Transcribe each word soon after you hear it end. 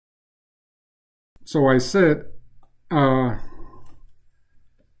So I said,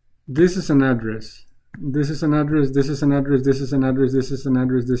 this is an address. This is an address, this is an address, this is an address, this is an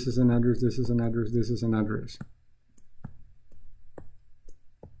address, this is an address, this is an address, this is an address.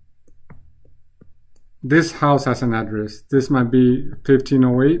 This house has an address. This might be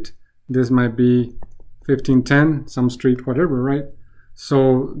 1508, this might be 1510, some street, whatever, right?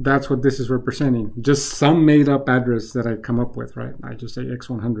 So that's what this is representing. Just some made up address that I come up with, right? I just say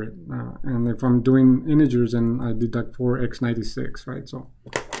x100. And if I'm doing integers, and I deduct 4x96, right? So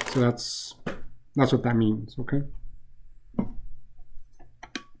that's what that means, okay?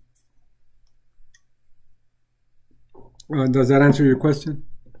 Does that answer your question?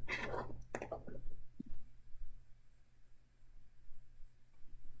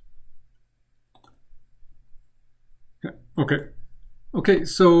 Okay,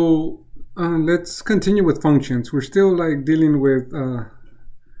 so let's continue with functions. We're still like dealing with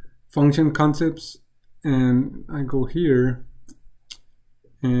function concepts, and I go here,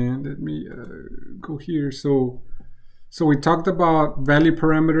 and let me go here. So we talked about value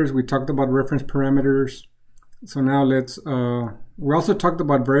parameters, we talked about reference parameters. So now let's, we also talked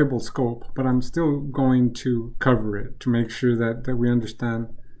about variable scope, but I'm still going to cover it to make sure that we understand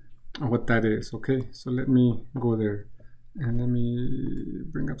what that is, okay? So let me go there. And let me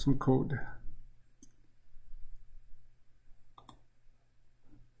bring up some code.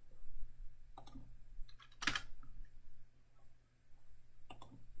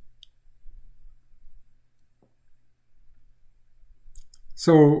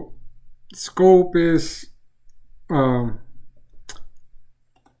 So scope is how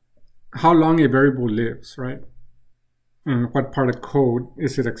long a variable lives, right? And what part of code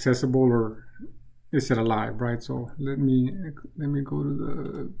is it accessible, or is it alive, right? So let me go to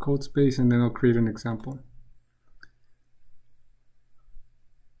the code space, and then I'll create an example.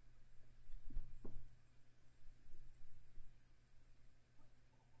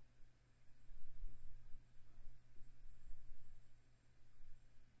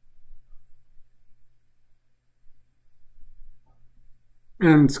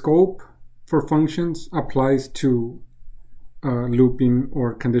 And scope for functions applies to looping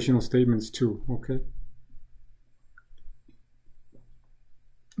or conditional statements too, okay?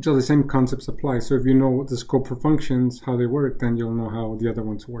 So the same concepts apply. So if you know the scope for functions, how they work, then you'll know how the other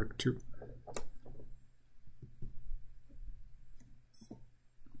ones work too.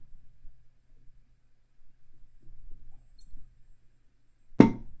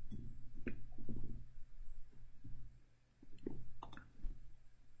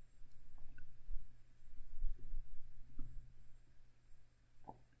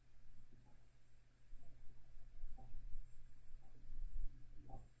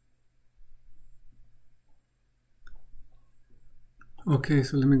 Okay,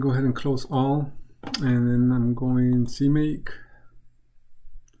 so let me go ahead and close all, and then I'm going CMake,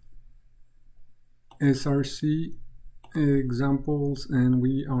 SRC, examples, and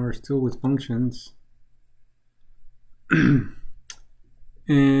we are still with functions.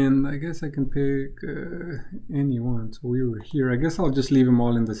 And I guess I can pick any one. So we were here. I guess I'll just leave them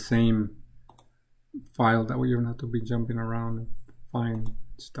all in the same file. That way you don't have to be jumping around and find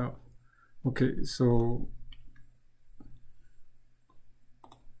stuff. Okay, so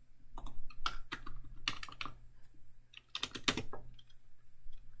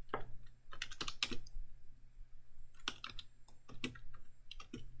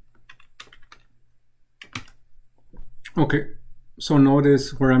so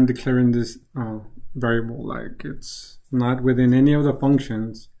notice where I'm declaring this variable, like it's not within any of the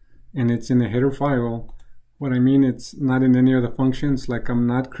functions, and it's in a header file. What I mean, it's not in any of the functions, like I'm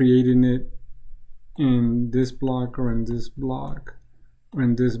not creating it in this block or in this block or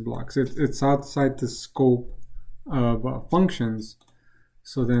in this block. So it's outside the scope of functions.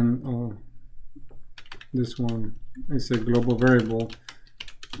 So then this one is a global variable,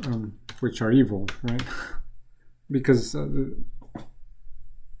 which are evil, right? Because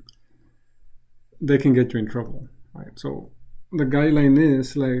they can get you in trouble, right? So the guideline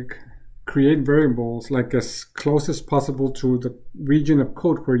is like create variables like as close as possible to the region of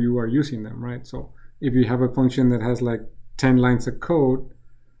code where you are using them, right? So if you have a function that has like 10 lines of code,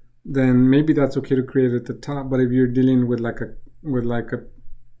 then maybe that's okay to create at the top. But if you're dealing with like a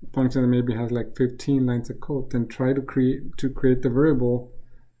function that maybe has like 15 lines of code, then try to create the variable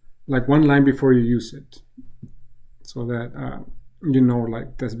like one line before you use it, so that you know,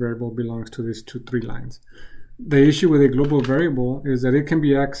 like this variable belongs to these 2-3 lines. The issue with a global variable is that it can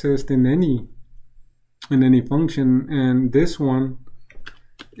be accessed in any function, and this one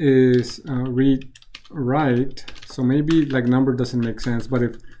is read write. So maybe like number doesn't make sense, but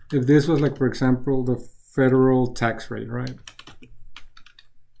if this was like, for example, the federal tax rate, right?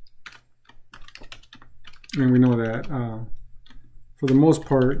 And we know that for the most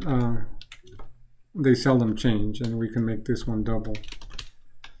part, they seldom change, and we can make this one double,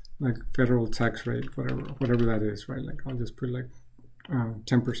 like federal tax rate, whatever that is, right? Like I'll just put like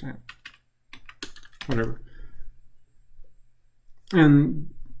 10%, whatever.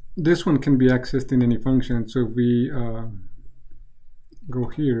 And this one can be accessed in any function. So if we go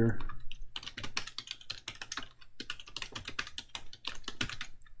here,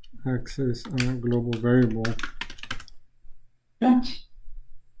 access global variable.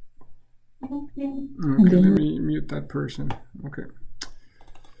 Okay, let me mute that person.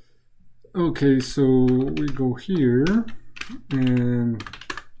 Okay, so we go here, and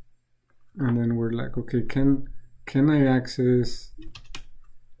then we're like, okay, can I access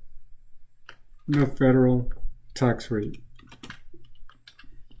the federal tax rate?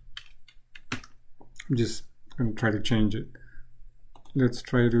 I'm just gonna try to change it. Let's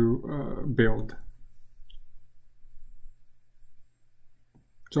try to build.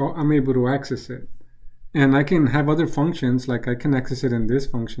 So I'm able to access it. And I can have other functions, like I can access it in this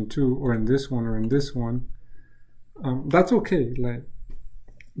function too, or in this one, or in this one. That's okay. Like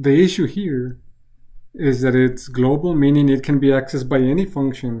the issue here is that it's global, meaning it can be accessed by any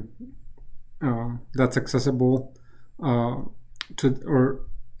function that's accessible or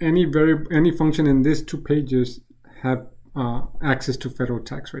any function in these 2 pages have access to federal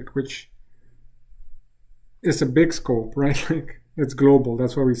tax rate, which is a big scope, right? Like it's global.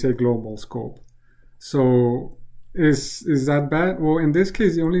 That's why we say global scope. So is that bad? Well, in this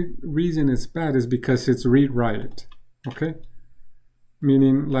case, the only reason it's bad is because it's read-write. Okay,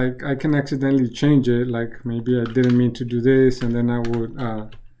 meaning like I can accidentally change it. Like maybe I didn't mean to do this, and then I would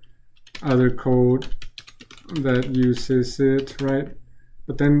other code that uses it, right?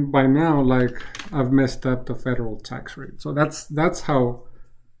 But then by now, like I've messed up the federal tax rate. So that's how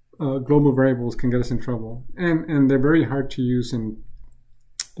global variables can get us in trouble, and they're very hard to use in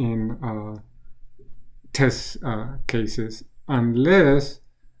test cases, unless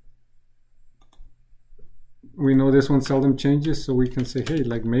we know this one seldom changes. So we can say, hey,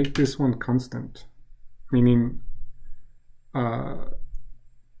 like make this one constant, meaning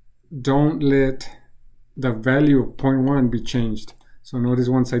don't let the value of 0.1 be changed. So notice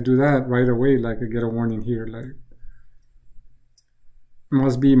once I do that, right away, like I get a warning here, like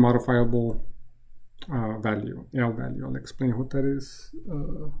must be modifiable value, L value. I'll explain what that is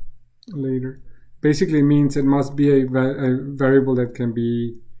later. Basically, it means it must be a variable that can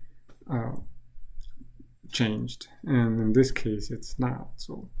be changed, and in this case, it's not.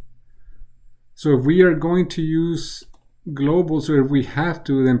 So if we are going to use global, so if we have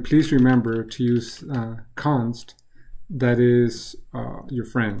to, then please remember to use const. That is your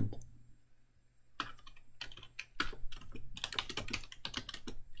friend.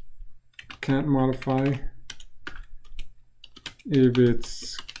 Can't modify if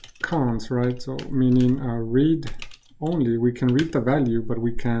it's const, right? So meaning read only. We can read the value, but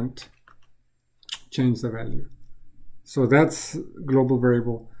we can't change the value. So that's global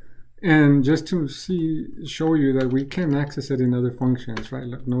variable. And just to show you that we can access it in other functions, right?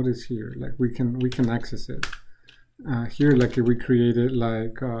 Like notice here, like we can access it. Here, like if we created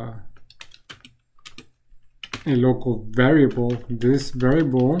like a local variable, this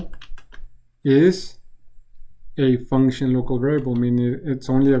variable is a function local variable, meaning it's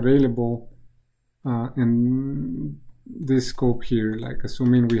only available in this scope here, like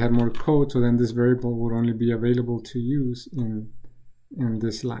assuming we had more code, so then this variable would only be available to use in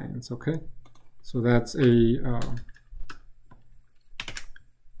this lines. Okay, so that's a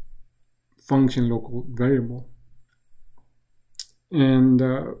function local variable. And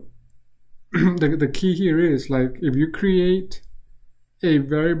the key here is, like, if you create a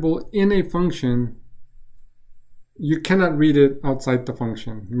variable in a function, you cannot read it outside the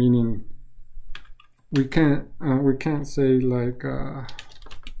function. Meaning, we can't say like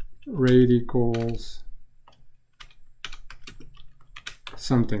rate equals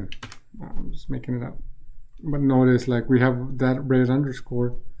something. I'm just making it up. But notice, like, we have that rate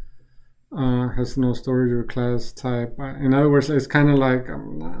underscore. Has no storage or class type. In other words, it's kind of like,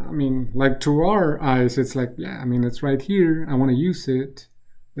 I mean, like to our eyes, it's like, yeah, I mean, it's right here. I want to use it.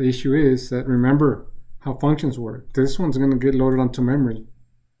 The issue is that, remember how functions work. This one's going to get loaded onto memory.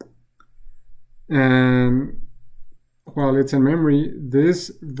 And while it's in memory,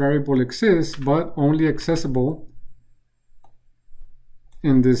 this variable exists, but only accessible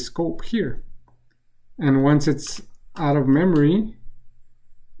in this scope here. And once it's out of memory,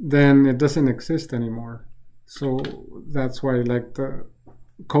 then it doesn't exist anymore. So that's why, like,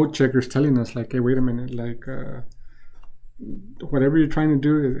 code checkers telling us like, hey, wait a minute, like whatever you're trying to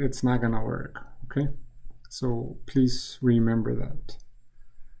do, it's not gonna work. Okay, so please remember that.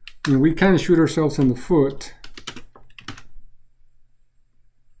 And we kind of shoot ourselves in the foot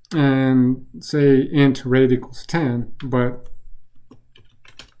and say int rate equals 10, but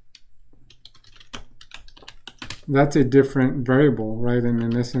that's a different variable, right? And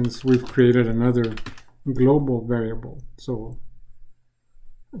in essence, we've created another global variable. So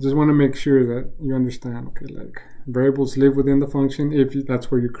I just want to make sure that you understand, okay, like variables live within the function if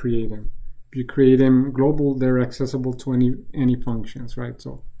that's where you create them. If you create them global, they're accessible to any functions, right?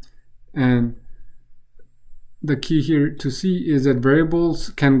 So, and the key here to see is that variables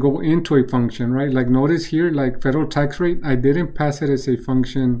can go into a function, right? Like notice here, like federal tax rate, I didn't pass it as a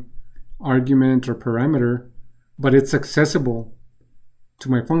function argument or parameter, but it's accessible to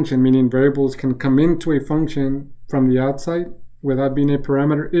my function, meaning variables can come into a function from the outside without being a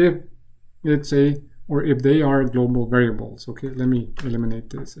parameter if it's or if they are global variables. Okay, let me eliminate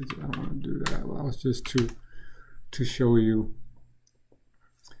this. I don't want to do that. Well, that was just to show you.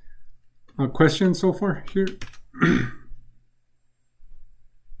 A question so far here?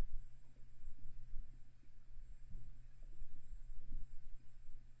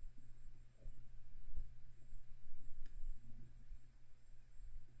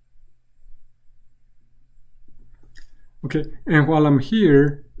 Okay, and while I'm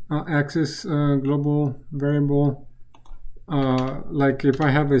here, access global variable, like if I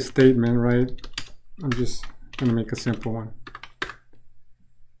have a statement, right? I'm just gonna make a simple one.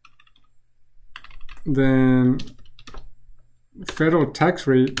 Then federal tax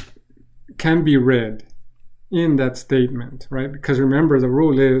rate can be read in that statement, right? Because remember the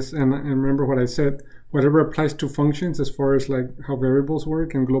rule is, and remember what I said, whatever applies to functions as far as like how variables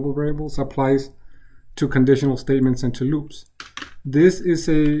work and global variables applies to conditional statements and to loops. This is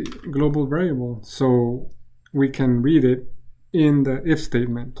a global variable, so we can read it in the if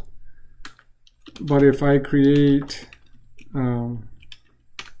statement. But if I create, I'm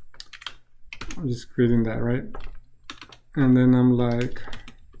just creating that, right? And then I'm like,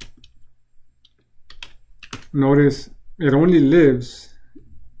 notice it only lives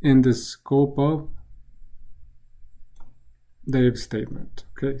in the scope of the if statement.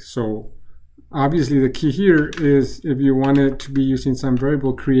 Okay, so obviously the key here is if you want it to be using some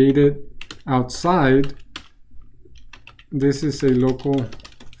variable created outside, this is a local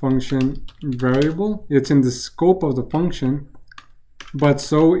function variable. It's in the scope of the function, but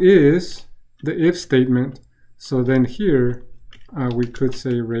so is the if statement. So then here we could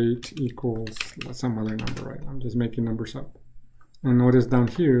say rate equals some other number, right? I'm just making numbers up. And notice down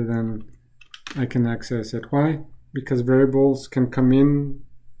here, then I can access it. Why? Because variables can come in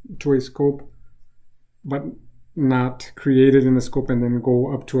to a scope, but not created in the scope and then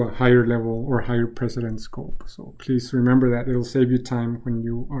go up to a higher level or higher precedence scope. So please remember that. It'll save you time when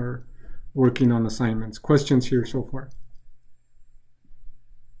you are working on assignments. Questions here so far?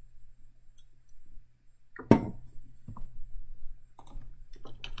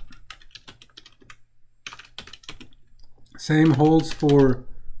 Same holds for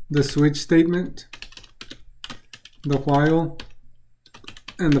the switch statement, the while,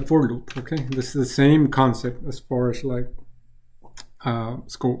 and the for loop. Okay, this is the same concept as far as like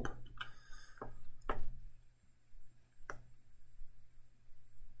scope.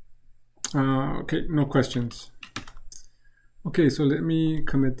 Okay, no questions. Okay, so let me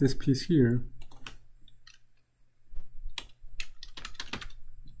commit this piece here.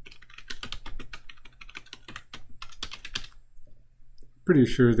 Pretty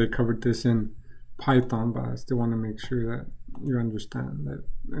sure they covered this in Python, but I still want to make sure that you understand that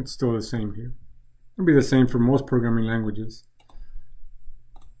it's still the same here. It'll be the same for most programming languages.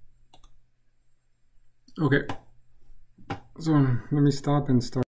 Okay, so let me stop and start.